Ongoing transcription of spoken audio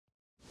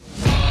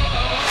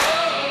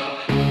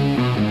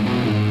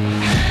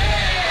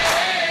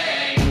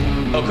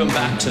Welcome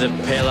back to the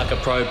Prepare Like a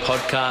Pro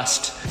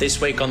podcast.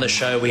 This week on the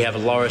show, we have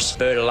Loris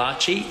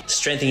Bertolacci,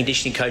 strength and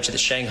conditioning coach at the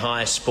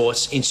Shanghai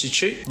Sports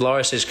Institute.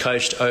 Loris has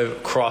coached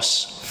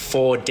across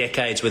 4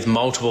 decades with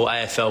multiple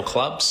AFL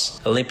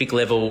clubs, Olympic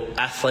level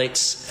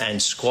athletes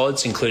and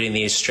squads, including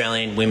the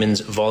Australian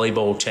women's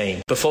volleyball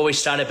team. Before we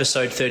start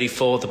episode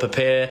 34, the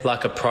Prepare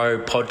Like a Pro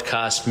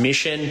podcast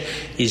mission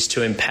is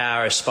to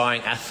empower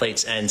aspiring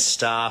athletes and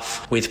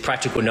staff with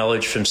practical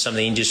knowledge from some of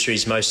the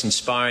industry's most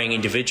inspiring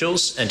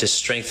individuals and to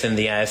strengthen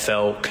the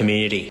AFL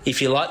community.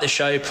 If you like the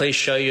show, please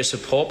show your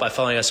support by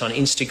following us on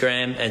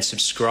Instagram and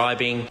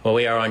subscribing. Well,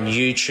 we are on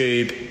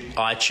YouTube,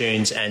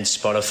 iTunes and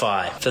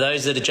Spotify. For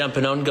those that are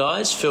jumping on,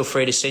 guys, feel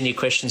free to send your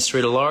questions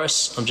through to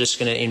Loris. I'm just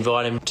going to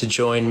invite him to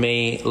join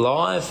me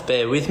live.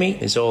 Bear with me.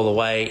 He's all the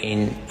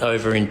way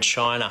over in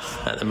China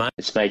at the moment.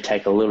 This may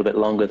take a little bit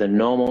longer than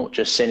normal.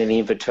 Just sending the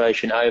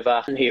invitation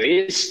over. And here he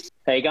is.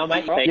 How you going,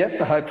 mate?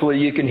 Yep, hopefully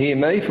you can hear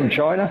me from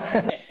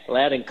China.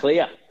 Loud and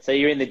clear. So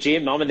you're in the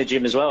gym. I'm in the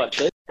gym as well,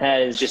 actually.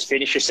 Has just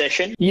finished your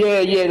session?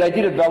 Yeah, they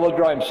did a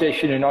velodrome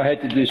session and I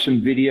had to do some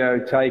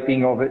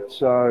videotaping of it.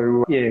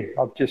 So, yeah,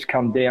 I've just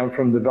come down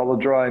from the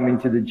velodrome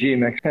into the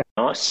gym.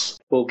 Nice.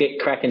 We'll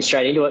get cracking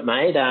straight into it,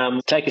 mate.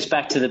 Take us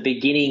back to the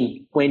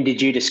beginning. When did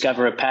you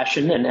discover a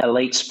passion and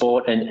elite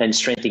sport and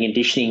strength and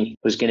conditioning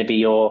was going to be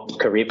your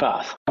career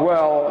path?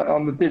 Well,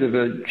 I'm a bit of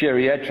a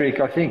geriatric.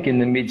 I think in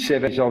the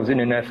mid-70s I was in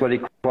an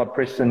athletic club,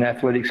 Preston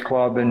Athletics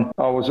Club, and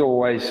I was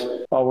always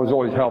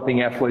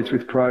helping athletes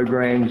with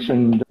programs.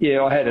 And,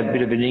 yeah, I had a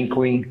bit of an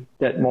inkling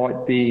that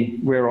might be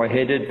where I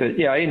headed. But,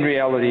 yeah, in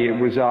reality, it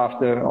was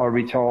after I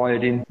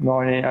retired in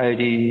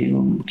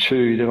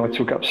 1982 that I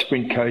took up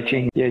sprint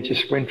coaching. Yeah,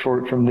 just went for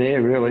it from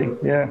there, really.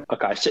 Yeah.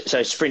 Okay,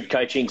 so sprint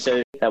coaching,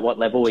 so at what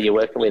level were you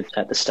working with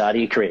at the start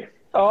of your career?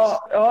 Oh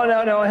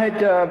no! I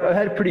had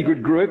a pretty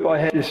good group.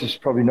 This is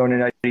probably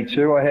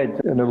 1982. I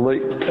had an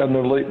elite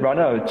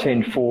runner, a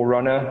 10.4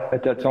 runner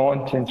at that time,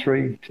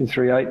 10.3,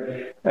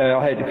 10.38.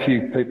 I had a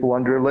few people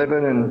under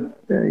 11, and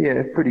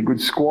pretty good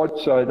squad.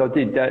 So I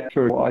did that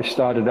for. I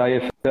started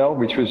AFL,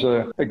 which was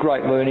a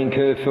great learning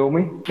curve for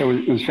me. It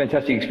was a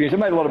fantastic experience. I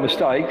made a lot of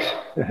mistakes,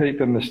 a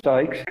heap of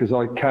mistakes, because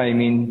I came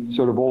in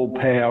sort of all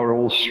power,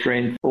 all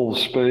strength, all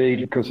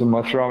speed because of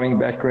my throwing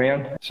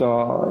background.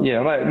 So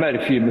I made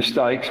a few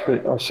mistakes,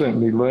 but I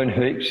certainly learned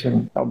heaps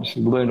and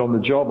obviously learned on the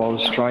job. I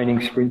was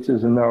training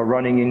sprinters and they were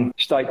running in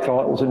state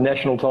titles and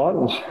national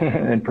titles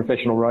and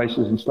professional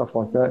races and stuff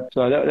like that.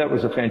 So that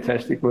was a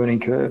fantastic learning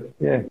curve,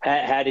 yeah.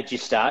 How did you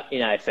start in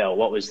AFL?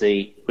 Was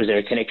there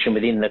a connection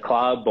within the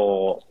club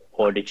or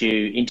did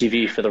you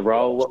interview for the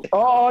role?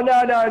 Oh, no,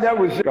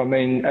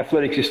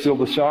 athletics is still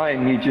the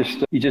same.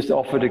 You just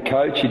offer to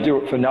coach, you do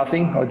it for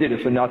nothing. I did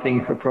it for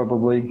nothing for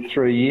probably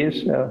 3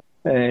 years.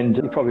 And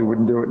you probably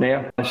wouldn't do it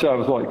now. So it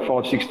was like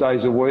 5-6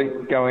 days a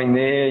week going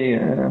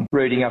there,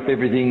 reading up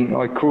everything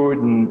I could,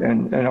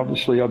 and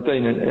obviously I've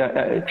been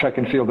a track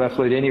and field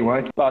athlete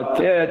anyway. But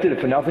yeah, I did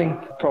it for nothing.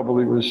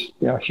 Probably was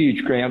a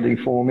huge grounding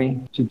for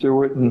me to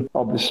do it, and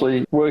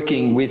obviously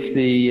working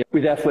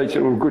with athletes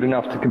that were good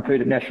enough to compete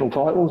at national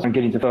titles and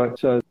getting to vote.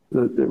 So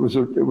it was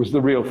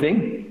the real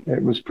thing.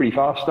 It was pretty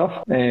fast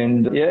stuff,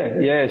 and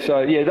it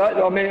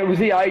was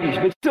the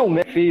 80s, but still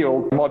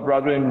Metfield. My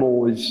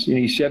brother-in-law is in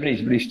his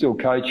 70s, but he's still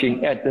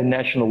coaching at the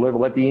national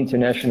level, at the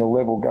international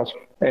level, Gus,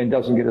 and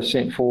doesn't get a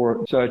cent for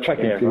it. So track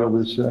and field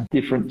is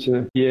different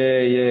to,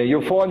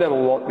 you'll find that a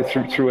lot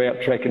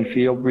throughout track and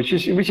field, which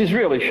is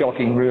really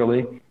shocking,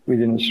 really,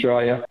 within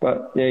Australia.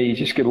 But yeah, you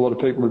just get a lot of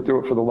people that do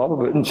it for the love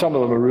of it, and some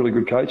of them are really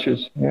good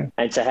coaches. Yeah.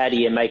 And so how do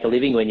you make a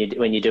living when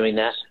you're doing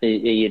that? Are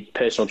you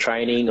personal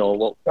training or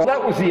what? Well,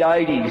 that was the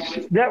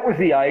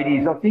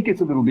 80s. I think it's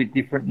a little bit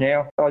different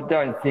now. I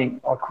don't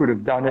think I could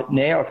have done it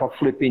now if I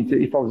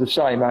was the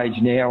same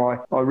age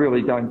now. I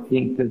really don't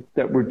think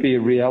that would be a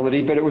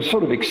reality, but it was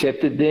sort of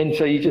accepted then.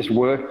 So you just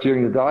worked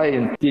during the day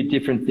and did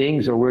different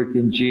things. I worked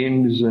in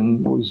gyms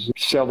and was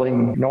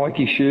selling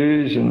Nike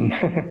shoes and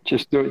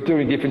just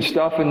doing different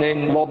stuff, and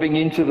then lobbing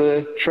into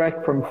the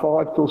track from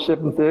 5 till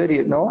 7:30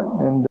 at night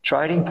and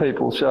training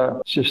people.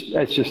 So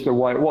that's just the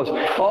way it was.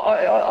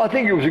 I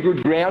think it was a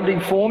good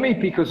grounding for me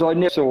because I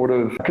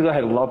never because I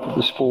had a love for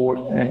the sport,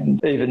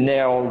 and even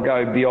now I'll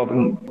go beyond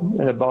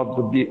and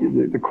above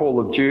the call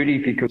of duty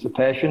because of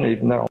passion,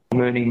 even though I'm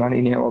earning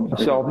money now.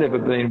 So I've never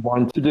been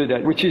one to do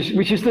that, which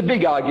is the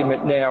big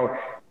argument now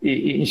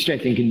in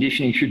strength and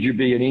conditioning. Should you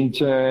be an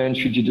intern?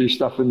 Should you do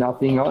stuff for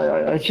nothing?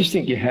 I just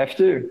think you have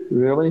to,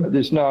 really.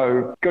 There's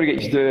got to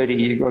get dirty.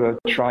 You've got to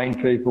train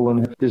people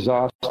and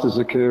disasters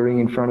occurring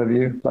in front of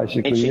you,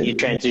 basically. You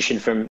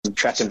transitioned from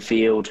track and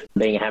field,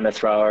 being a hammer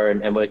thrower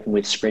and working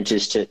with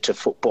sprinters to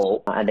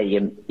football. I know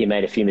you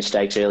made a few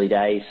mistakes early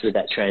days with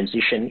that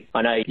transition.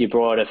 I know you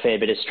brought a fair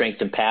bit of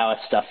strength and power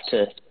stuff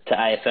to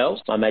AFL.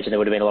 I imagine there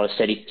would have been a lot of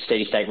steady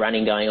state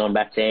running going on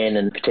back then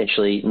and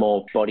potentially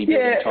more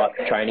bodybuilding type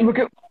training.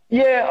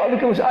 Yeah,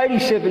 look, it was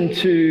 87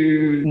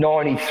 to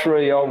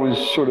 93. I was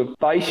sort of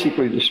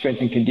basically the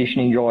strength and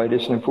conditioning guy at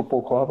Essendon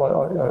Football Club.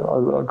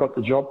 I got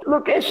the job.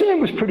 Look,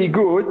 Essendon was pretty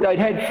good. They'd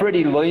had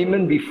Freddie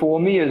Lehman before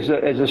me as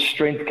a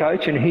strength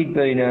coach, and he'd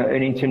been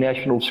an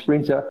international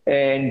sprinter.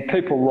 And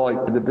people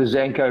like the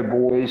Bazanko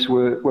boys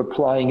were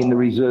playing in the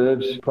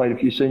reserves, played a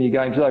few senior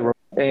games. They were.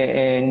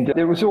 And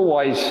there was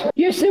always,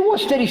 yes, there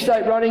was steady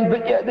state running,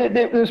 but yeah,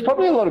 there was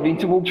probably a lot of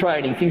interval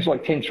training, things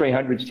like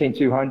 10-300s,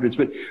 10-200s.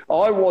 But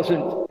I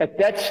wasn't, at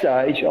that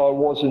stage, I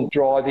wasn't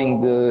driving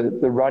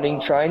the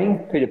running training.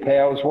 Peter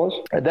Powers was.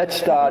 And that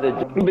started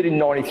a little bit in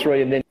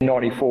 93 and then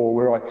 94,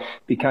 where I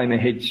became a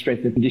head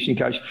strength and conditioning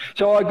coach.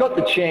 So I got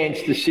the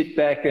chance to sit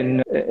back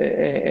and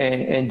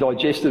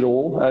digest it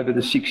all over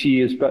the 6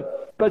 years.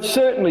 But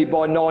certainly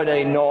by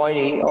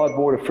 1990, I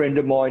brought a friend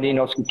of mine in,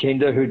 Oscar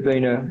Kenda, who'd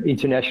been an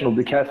international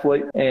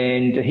decathlete,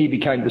 and he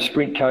became the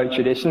sprint coach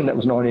at Essendon. That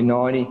was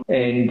 1990.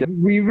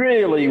 And we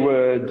really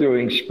were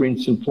doing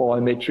sprints and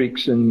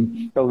plyometrics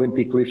and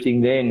Olympic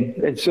lifting then.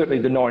 And certainly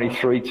the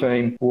 93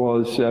 team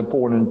was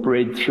born and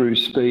bred through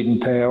speed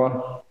and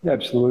power.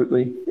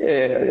 Absolutely.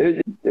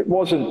 It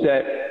wasn't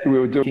that we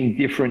were doing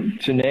different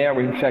to now.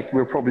 In fact, we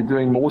were probably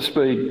doing more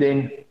speed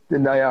then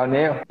than they are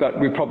now,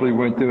 but we probably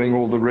weren't doing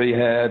all the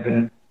rehab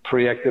and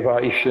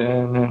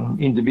pre-activation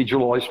and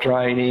individualised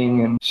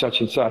training and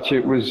such.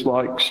 It was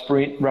like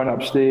sprint, run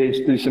upstairs,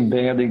 do some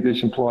bounding, do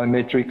some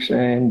plyometrics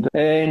and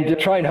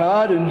train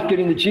hard and get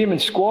in the gym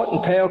and squat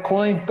and power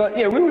clean. But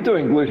yeah, we were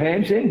doing glute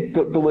hams then,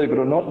 but believe it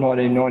or not,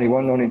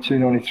 1991, 92,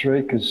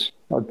 93, because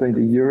I'd been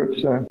to Europe,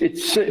 so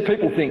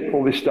people think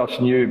all this stuff's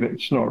new, but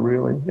it's not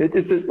really.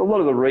 A lot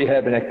of the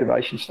rehab and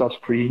activation stuff's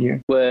pretty new.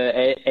 Were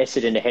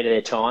Essendon ahead of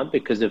their time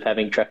because of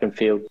having track and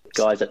field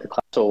guys at the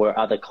clubs, or were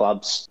other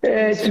clubs?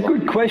 It's a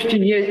good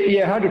question.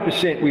 Yeah,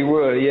 100% we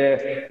were.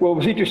 Yeah. Well, it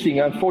was interesting.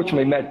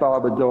 Unfortunately, Matt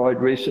Barber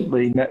died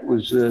recently. Matt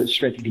was a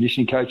strength and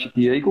conditioning coach at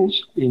the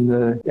Eagles,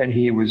 and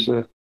he was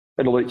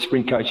an elite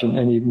sprint coach,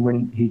 and even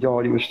when he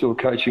died, he was still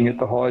coaching at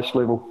the highest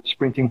level,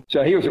 sprinting.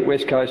 So he was at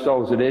West Coast, I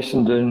was at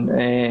Essendon,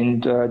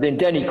 and then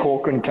Danny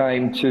Corcoran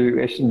came to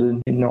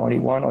Essendon in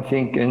 91, I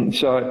think, and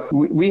so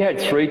we had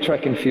three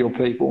track and field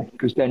people,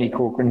 because Danny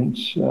Corcoran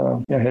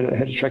had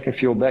a track and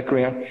field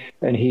background,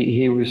 and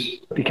he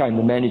became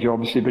the manager,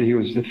 obviously, but he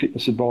was the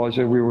fitness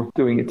advisor. We were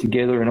doing it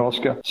together, and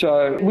Oscar.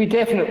 So we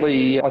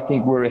definitely, I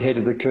think, were ahead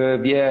of the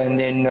curve, yeah, and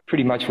then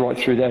pretty much right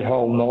through that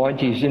whole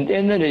 90s,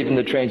 and then even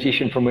the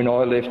transition from when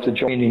I left to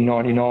join in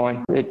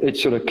 99, it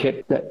sort of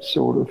kept that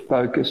sort of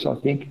focus, I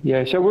think.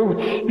 Yeah, so we were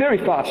very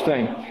fast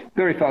team.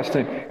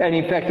 And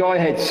in fact, I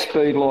had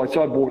speed lights.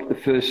 I bought the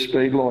first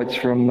speed lights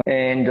in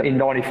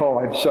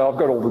 95, so I've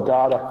got all the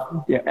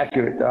data,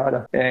 accurate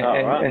data.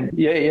 And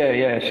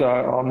yeah. So,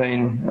 I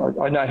mean,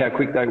 I know how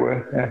quick they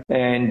were.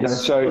 And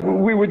so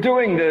we were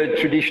doing the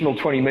traditional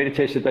 20-metre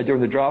test that they do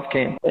in the draft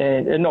camp,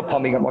 and not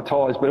pumping up my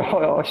tyres, but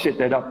I set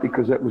that up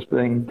because that was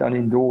being done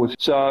indoors.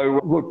 So,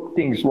 look,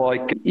 things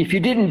like if you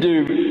didn't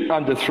do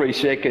under 3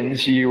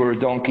 seconds, you were a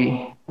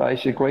donkey,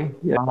 basically.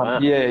 Yeah. Wow.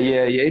 Yeah.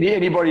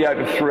 Anybody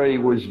over 3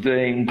 was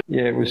deemed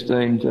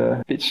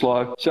a bit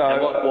slow. So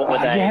what were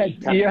they?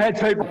 You had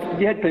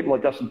people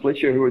like Dustin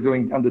Fletcher who were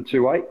doing under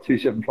 2.8,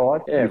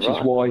 2.75, which is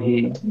why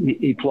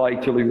he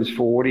played till he was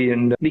 40.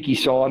 And Mickey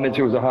Simons,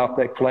 who was a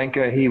halfback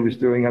flanker, he was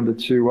doing under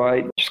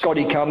 2.8.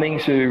 Scotty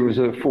Cummings, who was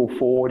a full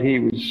forward, he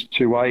was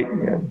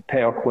 2.8.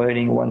 Power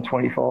cleaning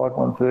 125,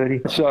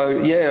 130. So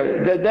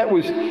yeah, that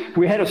was.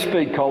 We had a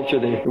speed culture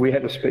there. It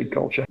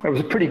was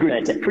a pretty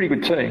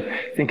good team.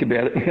 Think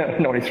about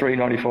it, 93,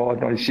 95,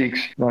 96,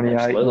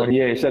 98.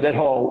 Yeah, so that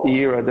whole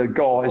era, the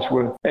guys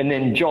were... And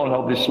then John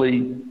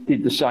obviously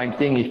did the same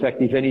thing. In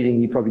fact, if anything,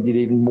 he probably did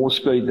even more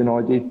speed than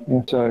I did.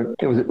 Yeah. So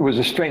it was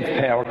a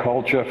strength-power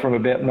culture from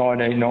about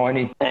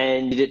 1990.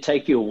 And did it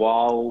take you a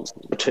while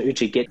to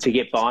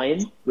get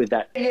buy-in with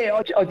that?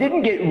 Yeah, I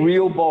didn't get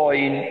real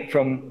buy-in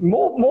from...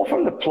 More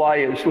from the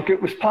players. Look,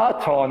 it was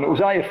part-time. It was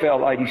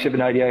AFL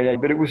 87, 88,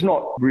 but it was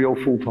not real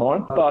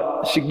full-time.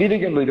 But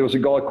significantly, there was a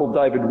guy called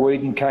David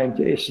Whedon came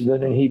to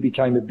Essendon, and he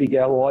became a big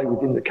ally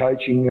within the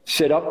coaching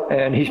setup,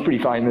 and he's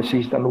pretty famous.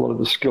 He's done a lot of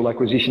the skill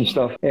acquisition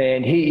stuff,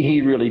 and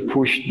he really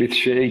pushed with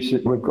Sheeds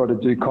that we've got to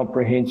do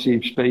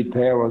comprehensive speed,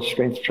 power,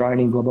 strength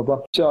training, blah, blah,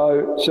 blah.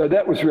 So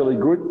that was really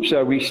good.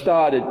 So we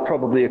started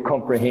probably a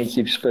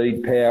comprehensive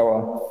speed,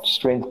 power,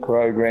 strength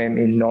program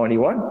in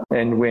 91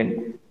 and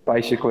went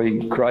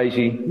basically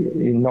crazy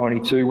in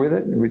 92 with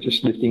it. We were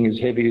just lifting as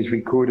heavy as we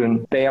could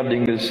and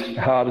bounding as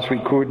hard as we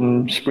could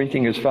and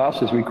sprinting as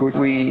fast as we could.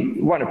 We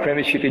won a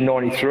premiership in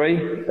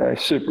 93, a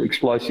super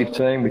explosive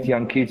team with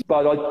young kids.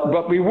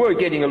 But we were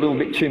getting a little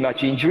bit too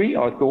much injury,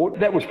 I thought.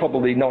 That was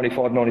probably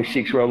 95,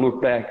 96 where I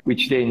look back,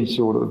 which then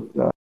sort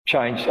of...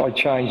 I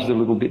changed a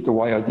little bit the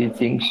way I did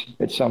things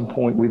at some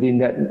point within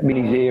that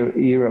minis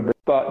era.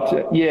 But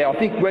I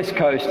think West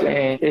Coast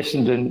and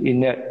Essendon in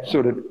that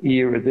sort of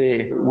era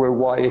there were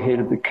way ahead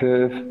of the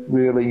curve,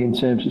 really, in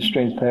terms of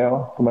strength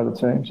power from other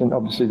teams. And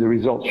obviously the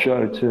results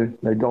show too.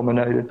 They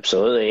dominated.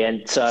 Absolutely.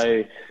 And so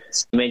you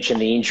mentioned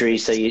the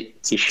injuries, so you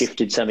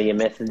shifted some of your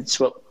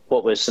methods.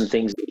 What were some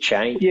things that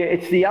changed? Yeah,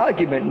 it's the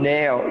argument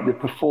now, the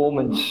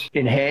performance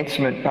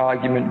enhancement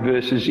argument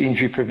versus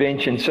injury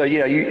prevention. So,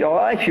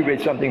 I actually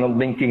read something on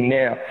LinkedIn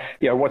now.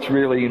 What's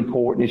really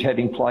important is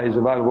having players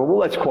available. Well,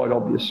 that's quite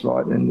obvious,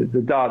 right? And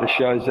the data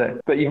shows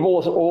that. But you've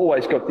also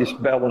always got this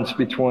balance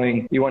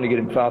between you want to get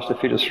them faster,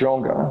 fitter,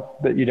 stronger,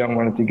 but you don't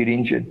want them to get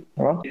injured,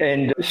 right?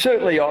 And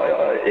certainly,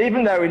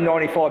 even though in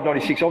 95,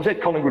 96, I was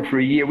at Collingwood for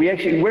a year.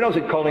 When I was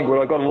at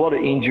Collingwood, I got a lot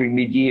of injury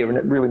mid-year, and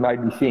it really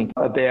made me think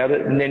about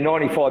it. And then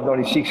 95,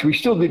 96, we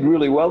still did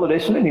really well at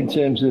Essendon in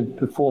terms of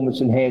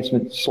performance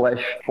enhancement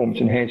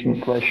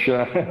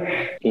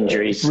 /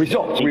 injuries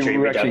results. We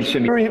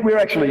were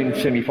actually in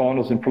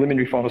semi-finals and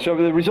preliminary finals, so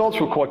the results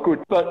were quite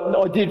good. But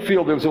I did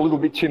feel there was a little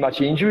bit too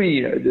much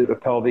injury, the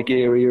pelvic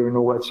area and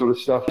all that sort of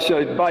stuff.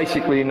 So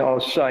basically, and I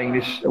was saying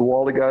this a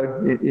while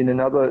ago in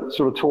another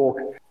sort of talk,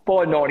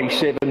 by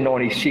 97,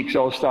 96, I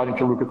was starting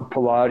to look at the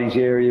Pilates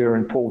area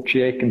and pull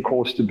check and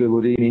core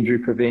stability and injury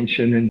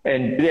prevention.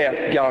 And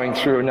without going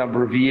through a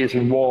number of years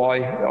and why,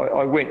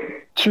 I went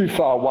too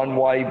far one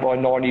way by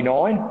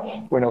 99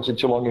 when I was at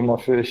Geelong in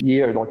my first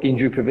year, like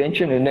injury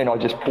prevention, and then I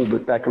just pulled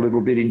it back a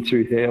little bit in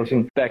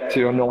 2000, back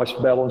to a nice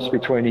balance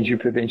between injury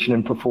prevention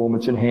and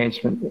performance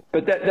enhancement.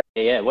 But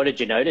Yeah, what did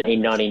you notice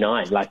in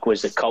 99? Like,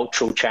 was the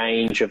cultural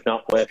change of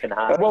not working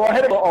hard? Well,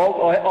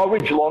 I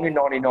went to Geelong in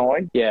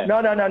 99. Yeah.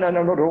 No, not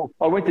at all.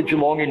 I went to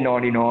Geelong in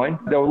 99.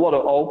 There were a lot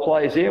of old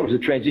players there. It was a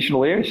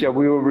transitional area. So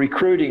we were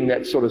recruiting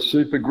that sort of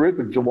super group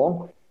of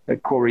Geelong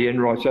at Corey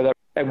Enright.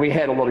 And we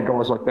had a lot of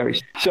guys like Barry.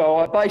 So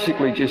I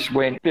basically just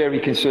went very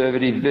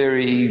conservative,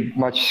 very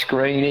much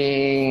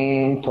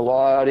screening,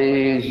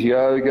 Pilates,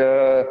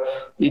 yoga,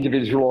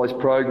 individualised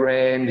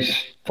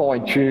programs,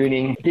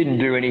 fine-tuning, didn't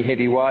do any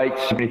heavy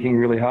weights, anything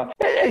really hard.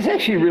 It's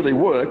actually really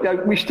worked.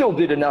 We still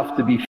did enough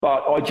to be,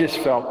 but I just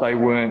felt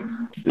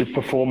the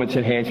performance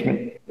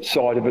enhancement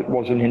side of it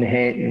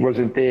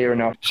wasn't there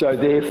enough. So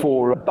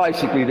therefore,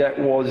 basically that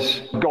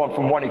was gone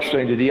from one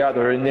extreme to the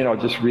other, and then I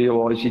just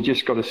realised you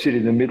just got to sit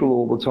in the middle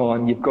all the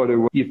time.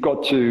 You've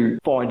got to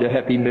find a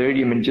happy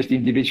medium and just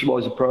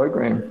individualise a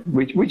program,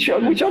 which I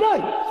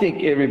don't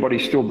think everybody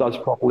still does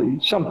properly.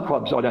 Some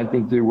clubs I don't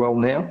think do well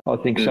now. I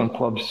think some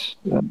clubs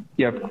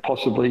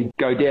possibly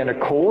go down a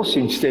course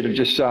instead of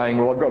just saying,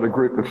 well, I've got a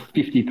group of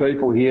 50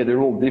 people here, they're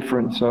all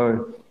different, so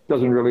it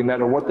doesn't really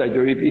matter what they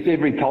do. If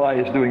every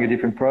player is doing a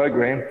different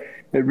program,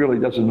 it really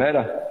doesn't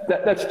matter.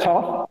 That's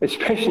tough,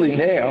 especially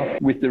now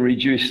with the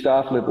reduced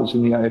staff levels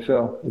in the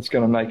AFL. It's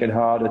going to make it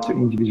harder to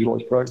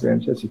individualise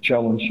programs. That's a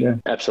challenge, yeah.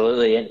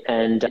 Absolutely.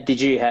 And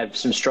did you have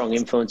some strong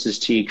influences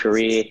to your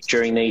career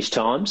during these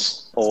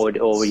times, or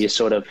were you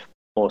sort of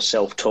more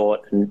self-taught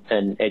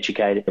and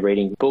educated,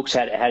 reading books?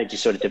 How did you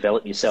sort of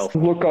develop yourself?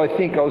 Look, I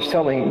think I was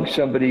telling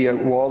somebody a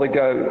while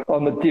ago,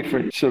 I'm a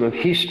different sort of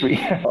history.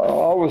 I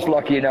was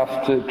lucky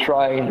enough to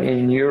train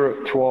in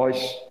Europe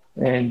twice.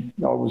 And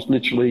I was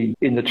literally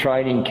in the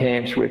training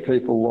camps where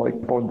people like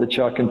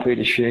Bondarchuk and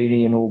Peter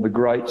Sheeny and all the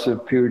greats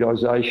of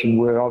periodisation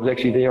were. I was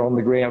actually there on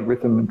the ground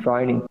with them and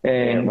training.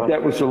 And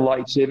that was the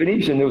late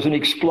 70s. And there was an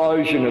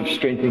explosion of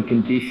strength and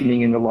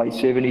conditioning in the late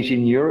 70s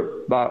in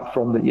Europe, but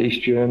from the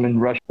East German,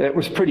 Russia. It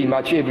was pretty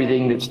much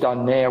everything that's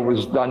done now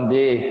was done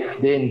there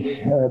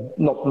then,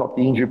 not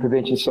the injury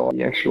prevention side,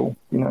 the actual,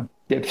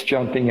 depth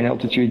jumping and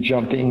altitude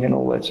jumping and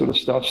all that sort of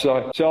stuff. So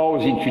I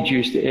was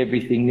introduced to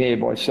everything there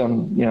by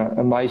some,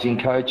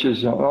 amazing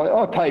coaches.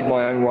 I paid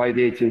my own way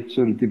there to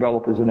sort of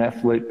develop as an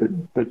athlete,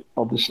 but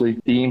obviously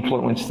the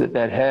influence that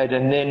had.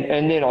 And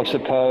then I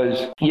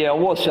suppose, I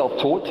was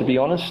self-taught, to be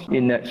honest,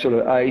 in that sort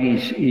of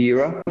 80s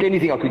era.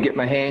 Anything I could get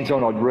my hands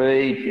on, I'd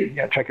read.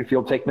 Track and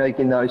field technique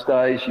in those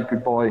days. You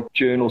could buy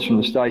journals from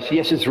the States.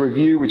 Yes's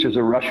Review, which was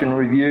a Russian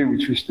review,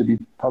 which was to be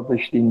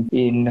published in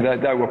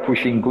they were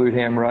pushing glute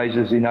ham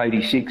raises in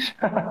 1986.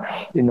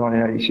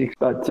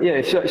 But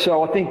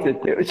so I think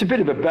that it's a bit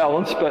of a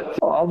balance, but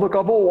look,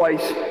 I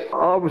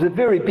was a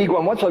very big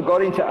one. Once I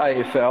got into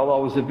AFL, I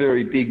was a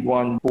very big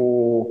one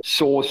for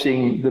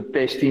sourcing the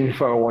best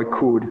info I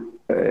could.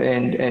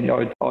 And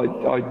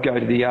I'd go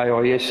to the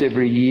AIS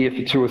every year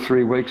for 2 or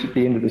 3 weeks at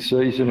the end of the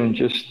season and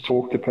just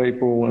talk to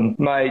people and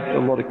made a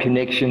lot of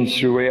connections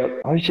throughout.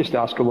 I just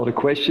ask a lot of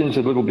questions,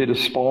 a little bit of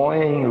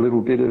spying, a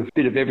little bit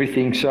of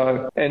everything.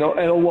 So and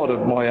a lot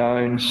of my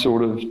own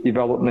sort of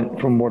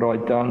development from what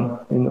I'd done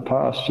in the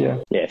past. Yeah.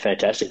 Yeah,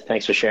 fantastic.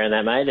 Thanks for sharing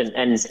that, mate.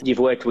 And you've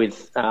worked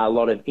with a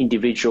lot of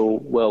individual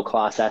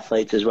world-class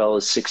athletes as well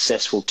as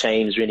successful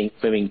teams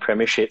winning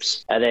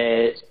premierships. Are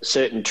there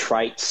certain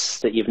traits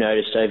that you've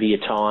noticed over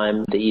your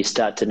time that you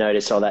start to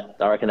notice, I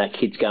reckon that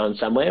kid's going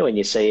somewhere when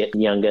you see a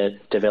younger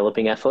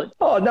developing athlete?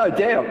 Oh, no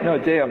doubt.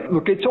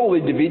 Look, it's all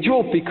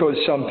individual because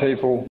some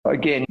people,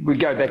 again, we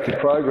go back to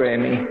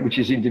programming, which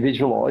is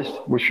individualised,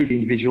 or should be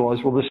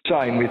individualised. Well, the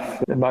same with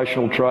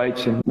emotional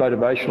traits and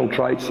motivational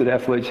traits that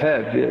athletes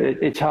have.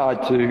 It's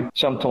hard to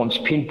sometimes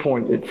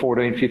pinpoint at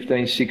 14,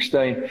 15,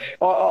 16.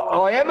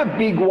 I am a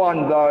big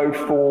one, though,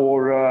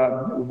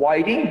 for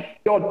waiting.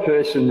 The odd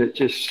person that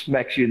just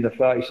smacks you in the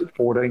face at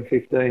 14,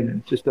 15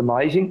 and just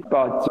amazing.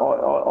 But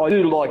I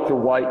do like to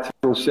wait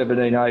till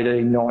 17,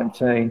 18,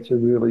 19 to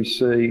really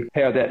see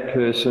how that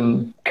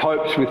person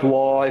copes with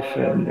life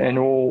and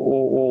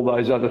all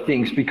those other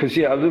things. Because,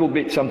 a little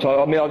bit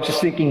sometimes, I was just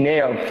thinking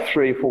now of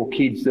 3 or 4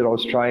 kids that I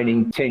was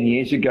training 10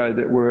 years ago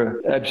that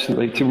were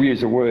absolutely, to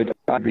use a word,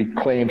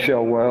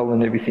 clamshell well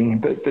and everything,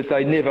 but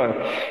they never,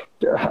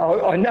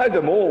 I know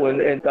them all,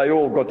 and they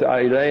all got to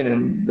 18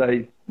 and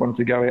they wanted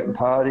to go out and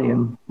party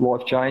and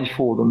life changed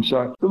for them.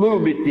 So it's a little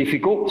bit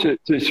difficult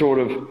to sort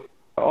of,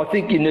 I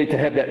think you need to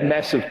have that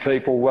mass of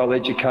people well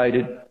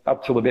educated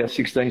up till about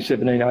 16,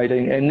 17,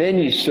 18, and then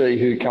you see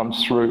who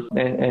comes through.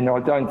 And I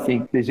don't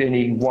think there's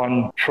any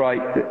one trait.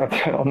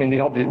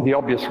 The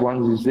obvious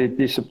ones is they're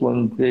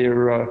disciplined.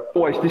 They're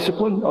always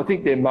disciplined. I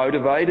think they're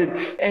motivated.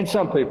 And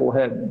some people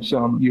have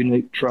some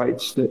unique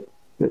traits that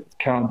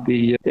can't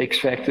be X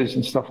factors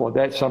and stuff like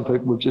that. Some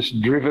people are just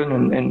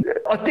driven. And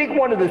I think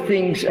one of the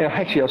things,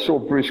 actually I saw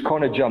Bruce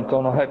Connor jumped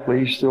on.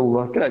 Hopefully he's still,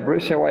 g'day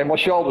Bruce, how are you? My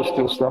shoulder's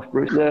still stuffed,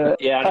 Bruce.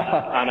 Yeah,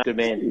 I know, good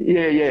man.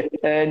 Yeah.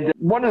 And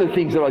one of the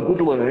things that I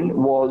did learn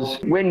was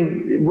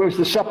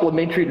the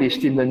supplementary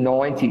list in the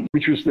 90s,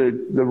 which was the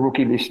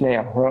rookie list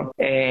now, right?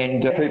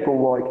 And people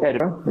like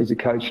Adam, he's a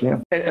coach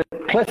now, and a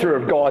plethora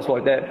of guys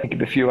like that. I think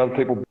of a few other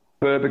people,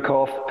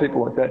 Berbakoff,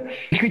 people like that.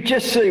 You could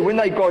just see when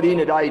they got in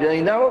at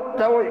 18, they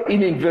were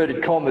in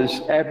inverted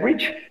commas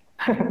average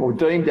or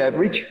deemed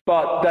average,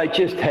 but they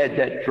just had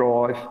that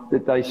drive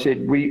that they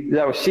said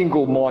they were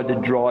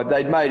single-minded drive.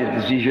 They'd made a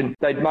decision.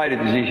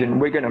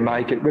 We're going to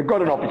make it. We've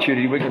got an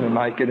opportunity. We're going to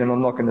make it, and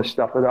I'm not going to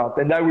stuff it up.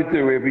 And they would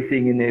do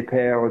everything in their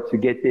power to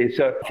get there.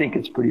 So I think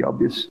it's pretty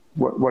obvious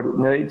what it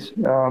needs.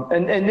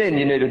 And then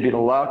you need a bit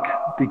of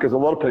luck, because a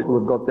lot of people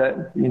have got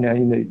that. You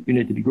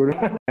need to be good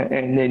at it.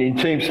 And then in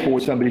team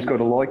sports, somebody's got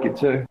to like it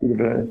too. A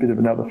bit of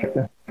another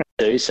factor.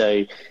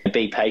 So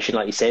be patient,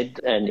 like you said,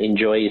 and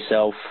enjoy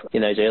yourself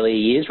in those earlier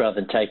years rather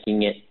than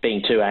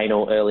being too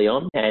anal early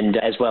on, and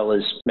as well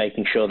as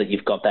making sure that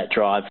you've got that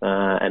drive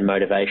and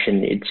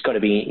motivation. It's got to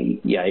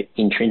be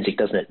intrinsic,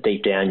 doesn't it?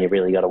 Deep down, you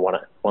really got to want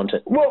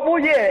it. Well,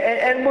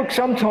 yeah, and look,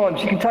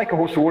 sometimes you can take a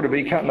horse to water, but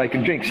you can't make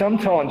him drink.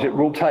 Sometimes it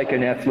will take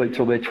an athlete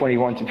till they're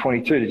 21 to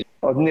 22 to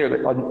I've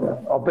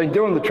been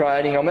doing the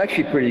training. I'm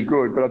actually pretty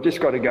good, but I've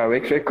just got to go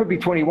extra. It could be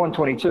 21,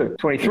 22,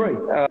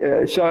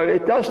 23. So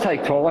it does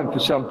take time for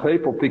some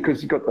people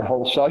because you've got the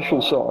whole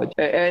social side.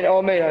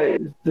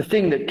 And the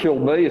thing that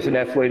killed me as an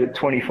athlete at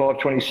 25,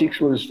 26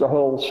 was the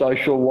whole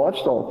social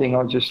lifestyle thing.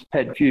 I just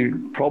had a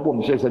few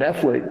problems as an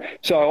athlete.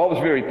 So I was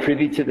very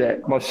privy to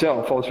that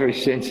myself. I was very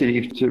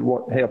sensitive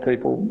to how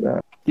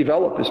people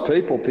develop as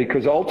people,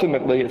 because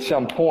ultimately at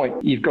some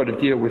point you've got to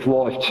deal with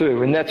life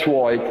too, and that's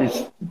why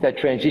that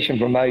transition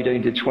from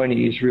 18 to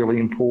 20 is really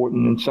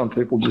important, and some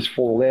people just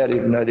fall out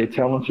even though they're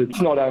talented.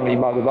 It's not only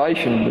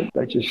motivation,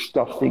 but they just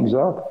stuff things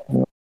up.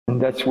 And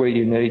that's where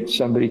you need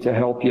somebody to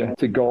help you,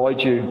 to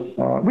guide you,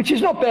 which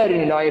is not bad in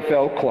an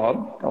AFL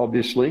club,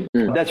 obviously.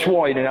 That's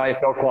why in an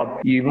AFL club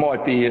you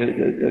might be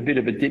a bit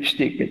of a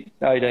dipstick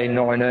at 18,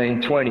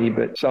 19, 20,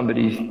 but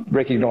somebody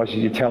recognises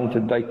you're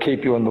talented, they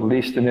keep you on the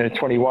list, and then at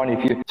 21,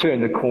 if you turn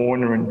the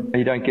corner and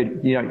you don't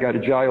go to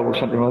jail or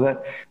something like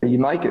that, you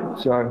make it.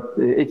 So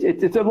it's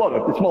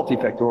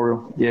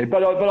multifactorial, yeah.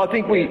 But I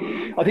think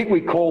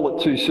we call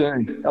it too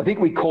soon.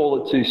 We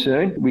call it too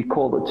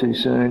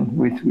soon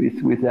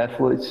with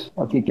athletes.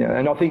 I think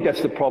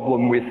that's the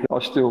problem with. I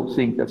still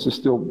think it's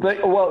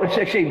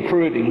actually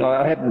improving.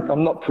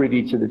 I'm not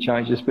privy to the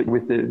changes, but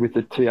with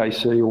the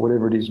TAC or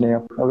whatever it is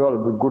now, a lot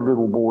of the good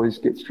little boys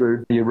get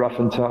through. You're rough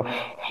and tough,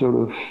 sort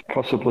of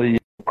possibly,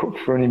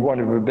 for any one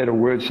of a better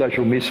word,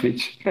 social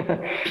misfits.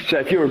 So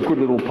if you're a good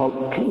little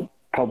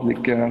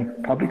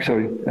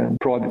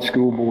private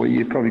school boy,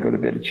 you've probably got a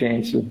better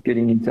chance of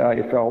getting into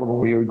AFL,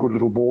 or you're a good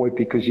little boy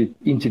because you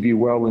interview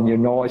well and you're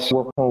nice.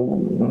 Well,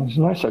 there's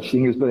no such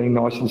thing as being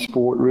nice in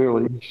sport,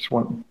 really. You just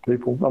want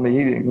people.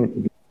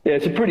 Yeah,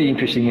 it's a pretty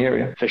interesting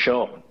area. For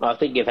sure. I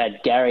think you've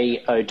had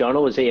Gary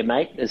O'Donnell. Is he a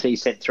mate? Has he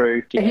sent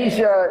through?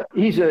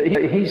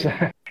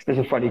 That's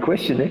a funny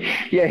question there.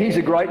 Yeah, he's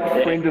a great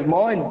friend of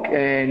mine,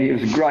 and he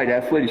was a great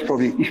athlete.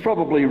 He's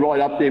probably right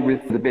up there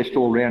with the best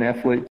all-round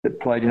athlete that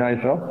played in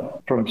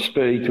AFL, from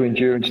speed to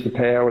endurance to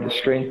power to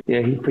strength.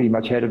 Yeah, he pretty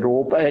much had it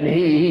all. And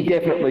he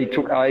definitely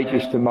took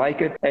ages to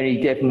make it, and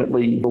he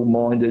definitely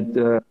minded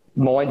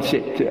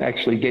mindset to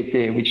actually get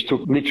there, which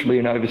took literally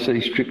an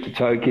overseas trip to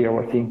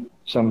Tokyo, I think.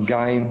 Some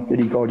game that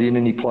he got in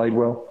and he played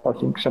well, I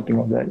think, something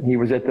like that.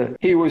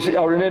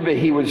 I remember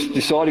he was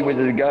deciding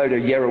whether to go to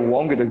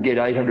Yarrawonga to get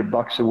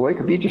 $800 a week.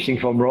 It'd be interesting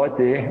if I'm right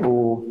there,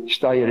 or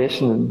stay at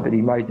Essendon, but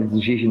he made the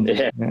decision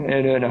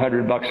and earn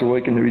 $100 a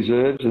week in the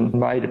reserves and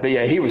made it. But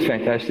yeah, he was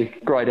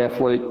fantastic. Great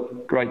athlete,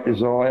 great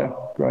desire,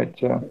 great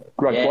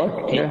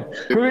bloke. Yeah.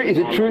 Is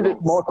it true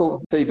that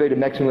Michael PB to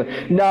Maximum?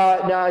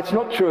 No, it's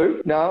not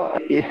true. No.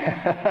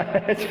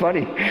 It's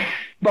funny.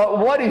 But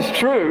what is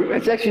true,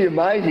 it's actually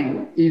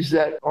amazing, is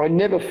that I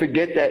never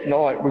forget that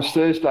night. It was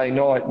Thursday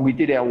night, and we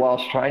did our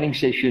last training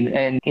session.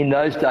 And in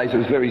those days, it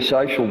was very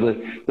social.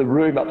 The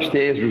room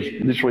upstairs was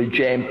literally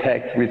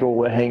jam-packed with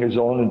all the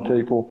hangers-on and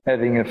people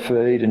having a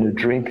feed and a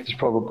drink. There's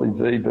probably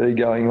VB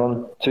going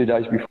on 2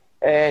 days before.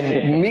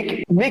 And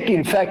Mick,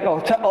 in fact,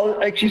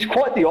 actually, it's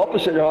quite the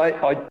opposite.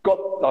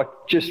 I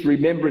just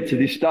remember it to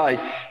this day.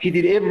 He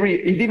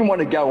didn't want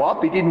to go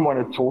up. He didn't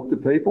want to talk to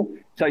people.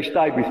 So he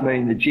stayed with me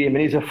in the gym,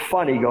 and he's a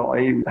funny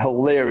guy,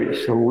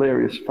 hilarious,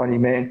 funny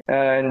man.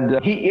 And I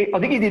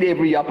think he did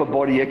every upper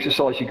body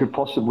exercise you could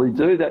possibly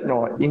do that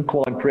night.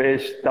 Incline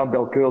press,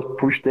 dumbbell curls,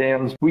 push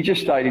downs. We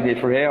just stayed in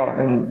there for an hour,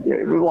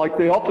 and like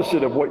the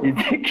opposite of what you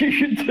think you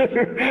should do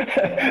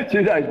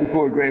 2 days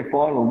before a grand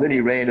final. Then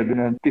he ran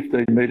about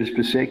 15 metres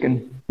per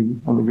second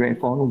on the grand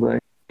final day.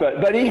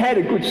 But he had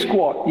a good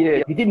squat,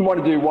 yeah. He didn't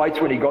want to do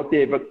weights when he got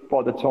there, but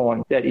by the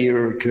time that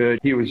era occurred,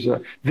 he was a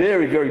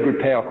very, very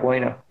good power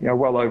cleaner,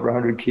 well over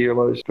 100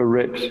 kilos for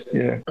reps,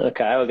 yeah.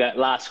 Okay, we'll go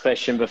last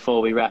question before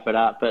we wrap it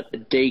up. But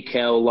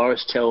decal,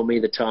 Loris told me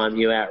the time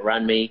you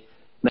outrun me,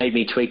 made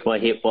me tweak my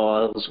hip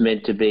while I was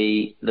meant to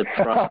be the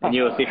pro, and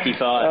you were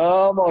 55.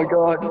 Oh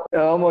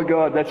my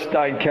God, that's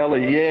Dane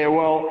Kelly. Yeah,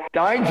 well,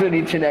 Dane's an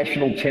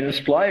international tennis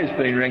player. He's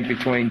been ranked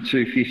between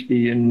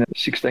 250 and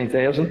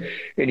 16,000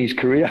 in his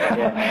career.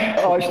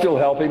 Yeah. I still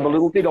help him a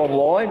little bit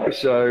online.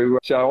 So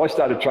I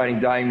started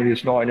training Dane when he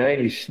was 19.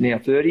 He's now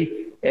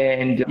 30.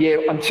 And yeah,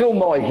 until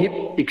my hip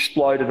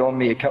exploded on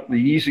me a couple of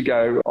years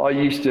ago, I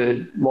used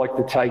to like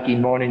to take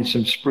him on in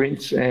some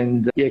sprints.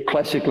 And yeah,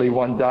 classically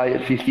one day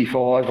at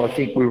 55, I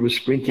think we were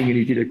sprinting and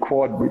he did a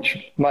quad, which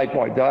made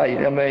my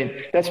day. I mean,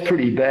 that's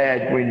pretty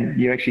bad when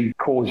you actually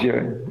cause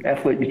your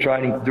athlete you're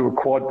training to do a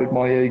quad, but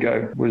my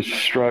ego was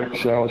stroked.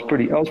 So I was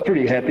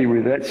pretty happy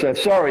with that. So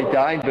sorry,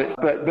 Dane,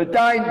 but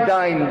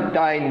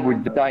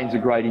Dane's a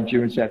great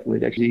endurance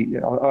athlete. Actually,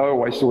 I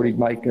always thought he'd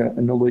make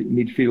an elite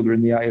midfielder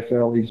in the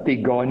AFL. He's a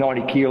big guy,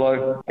 90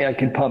 kilo, and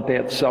can pump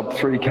out sub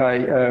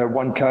 3K,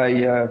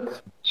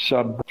 1K,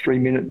 sub 3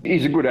 minute.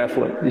 He's a good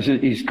athlete.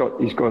 He's got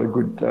a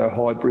good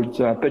hybrid,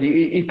 but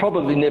he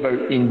probably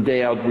never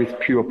endowed with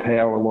pure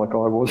power like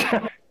I was.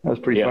 That was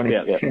pretty funny.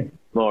 Yeah.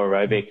 More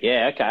aerobic.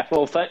 Yeah, okay.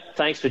 Well,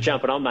 thanks for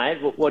jumping on, mate.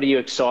 What are you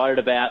excited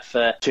about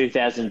for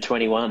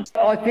 2021?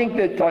 I think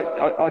that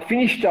I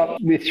finished up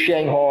with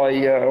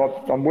Shanghai.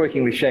 I'm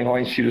working with Shanghai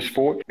Institute of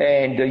Sport,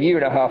 and a year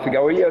and a half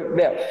ago,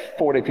 about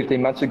 14,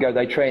 15 months ago,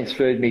 they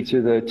transferred me to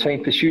the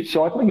team pursuit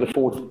cycling, the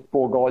four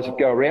guys that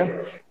go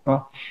around.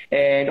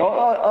 And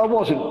I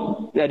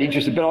wasn't that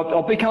interested, but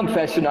I've become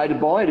fascinated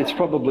by it. It's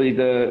probably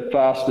the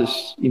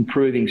fastest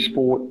improving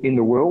sport in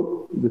the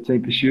world, the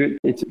team pursuit.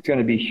 It's going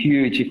to be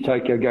huge if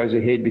Tokyo goes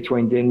ahead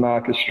between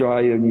Denmark,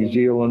 Australia, New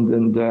Zealand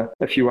and a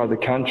few other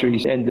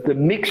countries. And the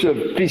mix of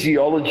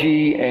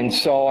physiology and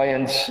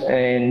science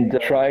and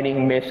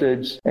training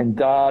methods and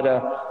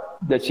data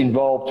that's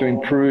involved to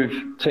improve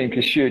team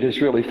pursuit has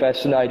really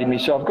fascinated me.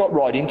 So I've got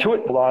right into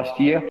it last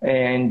year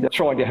and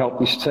trying to help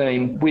this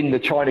team win the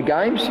China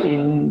Games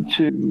in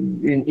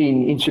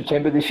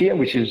September this year,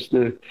 which is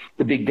the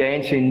big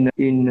dance in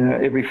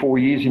every 4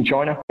 years in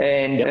China.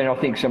 And I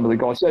think some of the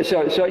guys.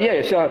 So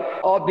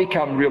I've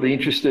become really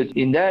interested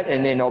in that.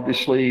 And then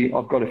obviously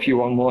I've got a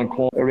few online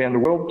clients around the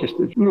world, just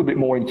a little bit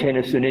more in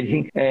tennis than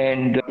anything.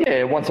 And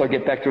once I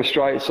get back to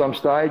Australia at some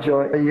stage,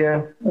 I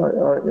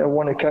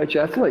want to coach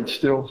athletes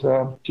still. So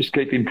just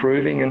keep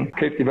improving and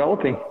keep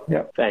developing.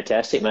 Yeah.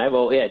 Fantastic, mate.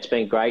 Well, yeah, it's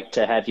been great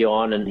to have you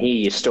on and hear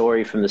your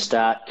story from the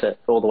start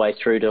all the way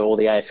through to all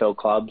the AFL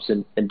clubs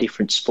and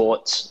different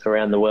sports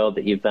around the world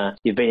that you've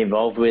been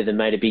involved with and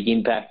made a big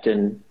impact.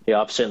 And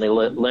I've certainly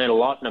learned a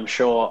lot, and I'm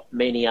sure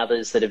many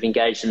others that have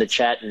engaged in the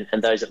chat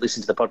and those that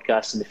listen to the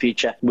podcast in the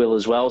future will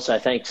as well. So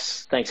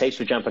thanks heaps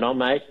for jumping on,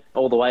 mate.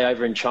 All the way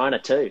over in China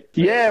too.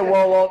 Yeah,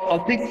 well, I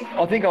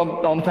think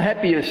I'm the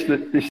happiest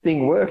that this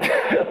thing worked.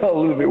 A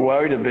little bit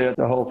worried about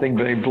the whole thing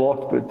being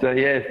blocked, but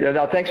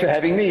thanks for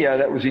having me.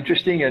 That was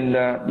interesting, and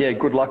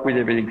good luck with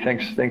everything.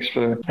 Thanks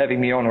for having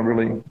me on. It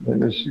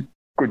was a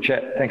good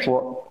chat. Thanks a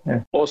lot.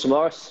 Yeah. Awesome,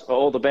 Loris.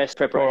 All the best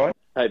preparation. All right.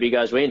 Hope you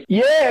guys win.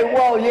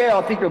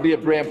 I think there'll be a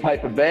brown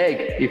paper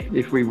bag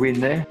if we win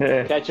there.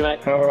 Yeah. Catch you,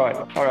 mate. All right.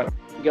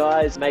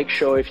 Guys, make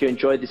sure if you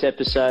enjoyed this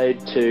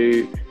episode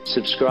to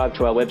subscribe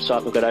to our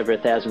website. We've got over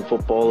 1,000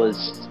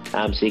 footballers,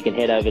 so you can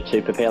head over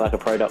to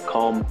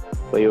preparelikeapro.com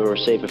where you will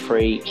receive a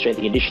free strength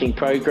and conditioning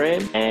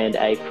program and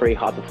a free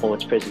high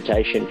performance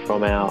presentation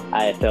from our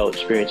AFL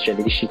experienced strength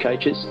and conditioning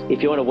coaches.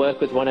 If you want to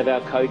work with one of our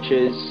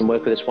coaches and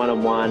work with us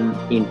one-on-one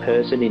in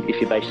person,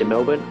 if you're based in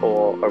Melbourne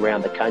or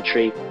around the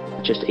country,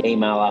 just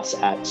email us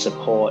at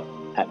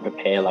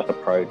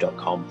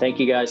support@preparelikeapro.com. Thank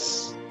you,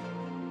 guys.